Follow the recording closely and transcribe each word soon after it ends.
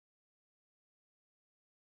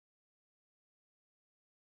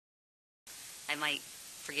I might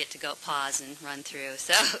forget to go pause and run through.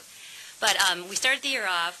 But we started the year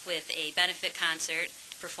off with a benefit concert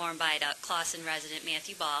performed by Clawson resident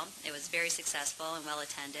Matthew Ball. It was very successful and well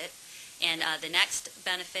attended. And the next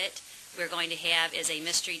benefit we're going to have is a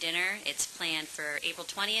mystery dinner. It's planned for April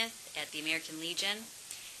 20th at the American Legion.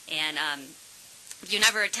 And if you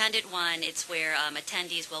never attended one, it's where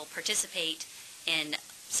attendees will participate in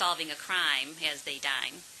solving a crime as they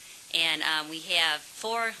dine. And we have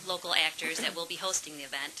 4 local actors that will be hosting the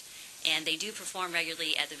event. And they do perform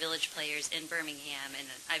regularly at the Village Players in Birmingham. And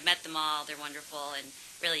I've met them all. They're wonderful. And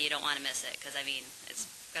really, you don't want to miss it because, I mean, it's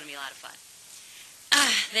going to be a lot of fun.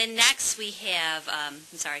 Then next we have, I'm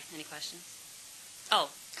sorry, any questions? Oh.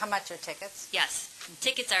 How much are tickets? Yes.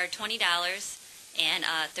 Tickets are $20 and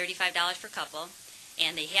 $35 per couple.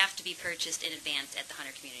 And they have to be purchased in advance at the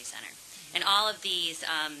Hunter Community Center. And all of these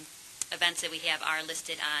events that we have are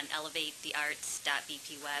listed on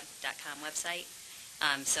elevatethearts.bpweb.com website.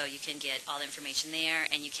 So you can get all the information there,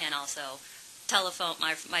 and you can also telephone.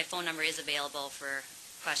 My phone number is available for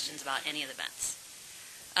questions about any of the events.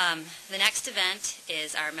 The next event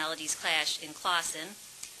is our Melodies Clash in Clawson,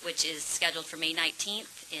 which is scheduled for May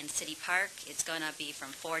 19th in City Park. It's going to be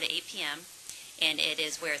from 4 to 8 p.m., and it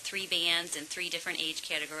is where 3 bands in 3 different age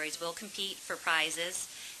categories will compete for prizes.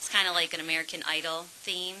 It's kind of like an American Idol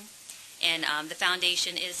theme, and the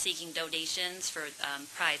foundation is seeking donations for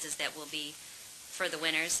prizes that will be for the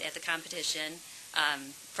winners at the competition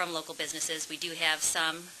from local businesses. We do have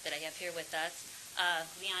some that I have here with us.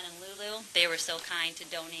 Leon and Lulu, they were so kind to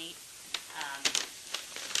donate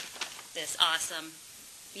this awesome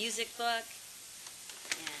music book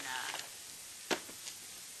and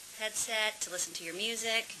headset to listen to your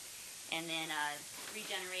music. And then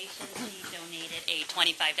Regeneration, he donated a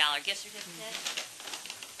 $25 gift certificate,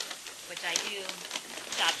 which I do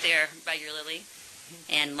shop there regularly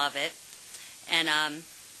and love it. And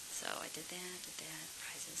so I did that,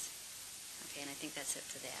 prizes. Okay, and I think that's it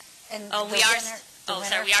for that. And we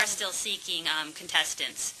are still seeking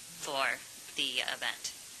contestants for the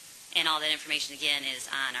event. And all that information, again, is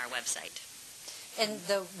on our website. And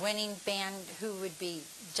the winning band, who would be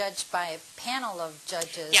judged by a panel of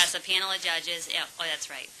judges? Yes, a panel of judges. Yeah, oh, that's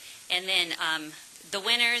right. And then the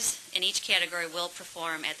winners in each category will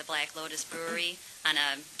perform at the Black Lotus Brewery on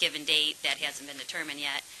a given date that hasn't been determined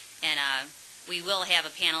yet. And we will have a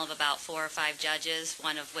panel of about 4 or 5 judges,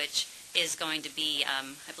 one of which is going to be, I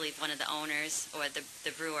believe, one of the owners or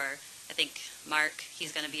the brewer. I think Mark,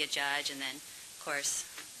 he's going to be a judge, and then, of course,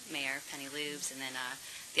 Mayor Penny Lubes, and then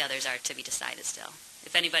the others are to be decided still.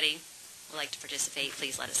 If anybody would like to participate,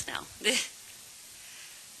 please let us know.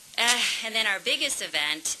 And then our biggest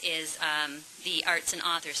event is the Arts and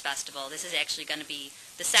Authors Festival. This is actually going to be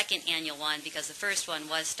the 2nd annual one because the first one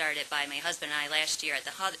was started by my husband and I last year at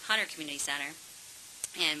the Hunter Community Center.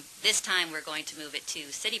 And this time we're going to move it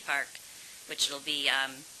to City Park, which will be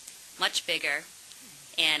much bigger.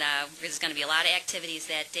 And there's going to be a lot of activities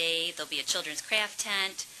that day. There'll be a children's craft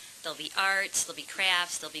tent. There'll be arts. There'll be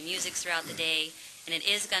crafts. There'll be music throughout the day. And it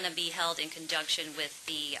is going to be held in conjunction with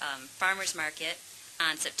the Farmers Market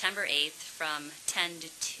on September 8th from 10 to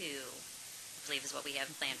 2, I believe is what we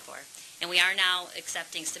have planned for. And we are now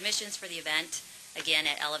accepting submissions for the event, again,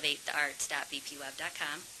 at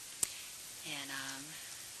elevatethearts.bpweb.com. And I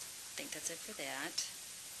think that's it for that.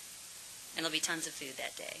 And there'll be tons of food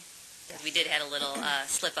that day. Yes. We did have a little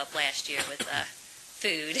slip-up last year with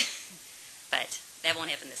food, but that won't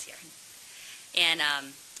happen this year. And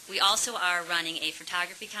we also are running a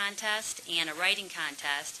photography contest and a writing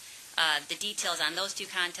contest. The details on those 2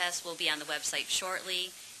 contests will be on the website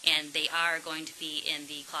shortly, and they are going to be in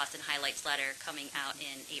the Clawson Highlights letter coming out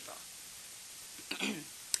in April.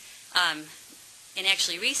 And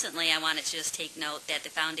actually recently I wanted to just take note that the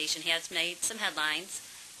foundation has made some headlines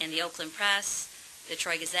in the Oakland Press, the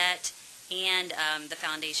Troy Gazette, and the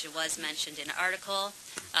foundation was mentioned in an article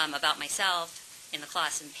about myself in the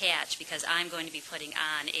Clawson Patch because I'm going to be putting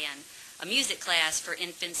on a music class for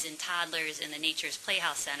infants and toddlers in the Nature's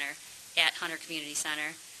Playhouse Center at Hunter Community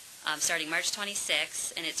Center starting March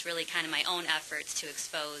 26th, and it's really kind of my own efforts to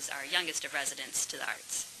expose our youngest of residents to the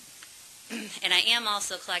arts. And I am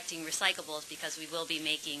also collecting recyclables because we will be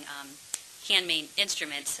making handmade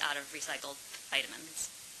instruments out of recycled vitamins.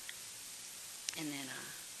 And then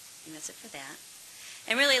and that's it for that.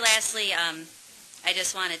 And really lastly, I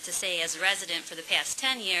just wanted to say as a resident for the past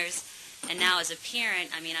 10 years, and now as a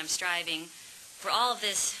parent, I mean, I'm striving for all of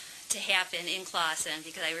this to happen in Clawson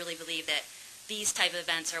because I really believe that these type of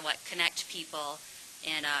events are what connect people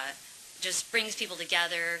and just brings people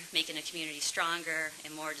together, making a community stronger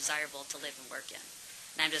and more desirable to live and work in.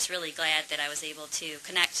 And I'm just really glad that I was able to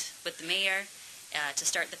connect with the mayor to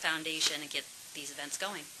start the foundation and get these events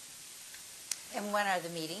going. And when are the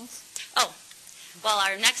meetings? Oh, well,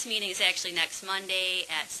 our next meeting is actually next Monday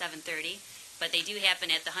at 7:30, but they do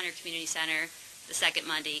happen at the Hunter Community Center the second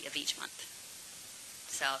Monday of each month.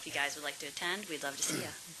 So if you guys would like to attend, we'd love to see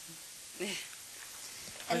you.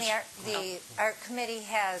 And the art committee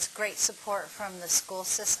has great support from the school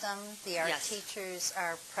system. The art Yes. teachers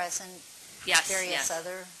are present. Yes, Various yes.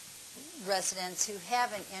 other residents who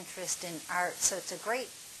have an interest in art. So it's a great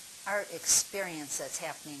art experience that's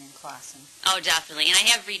happening in Clawson. Oh, definitely. And I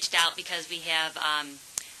have reached out because we have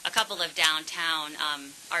a couple of downtown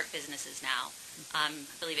art businesses now. I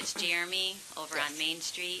believe it's Jeremy over on Yes. Main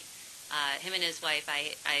Street. Him and his wife,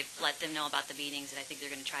 I let them know about the meetings, and I think they're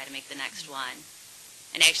going to try to make the next one.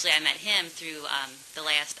 And actually, I met him through the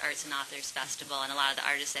last Arts and Authors Festival, and a lot of the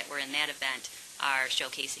artists that were in that event are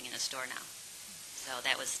showcasing in a store now. So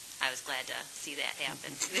I was glad to see that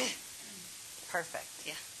happen. Perfect.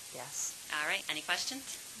 Yeah. Yes. All right. Any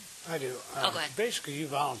questions? I do. Oh, go ahead. Basically, you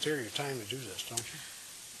volunteer your time to do this, don't you?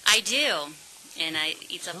 I do, and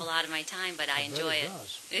it eats up a lot of my time, but I bet enjoy it it.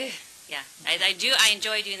 does. Yeah, I do. I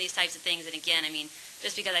enjoy doing these types of things, and again, I mean,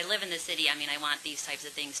 just because I live in the city, I mean, I want these types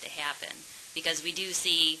of things to happen because we do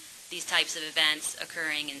see these types of events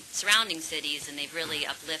occurring in surrounding cities, and they've really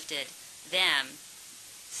uplifted them.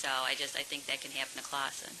 So I think that can happen to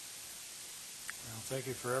Clawson. Well, thank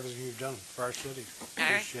you for everything you've done for our city. All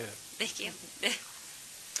right. Appreciate it. Thank you.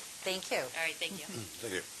 Thank you. All right, thank you.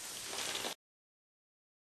 Thank you.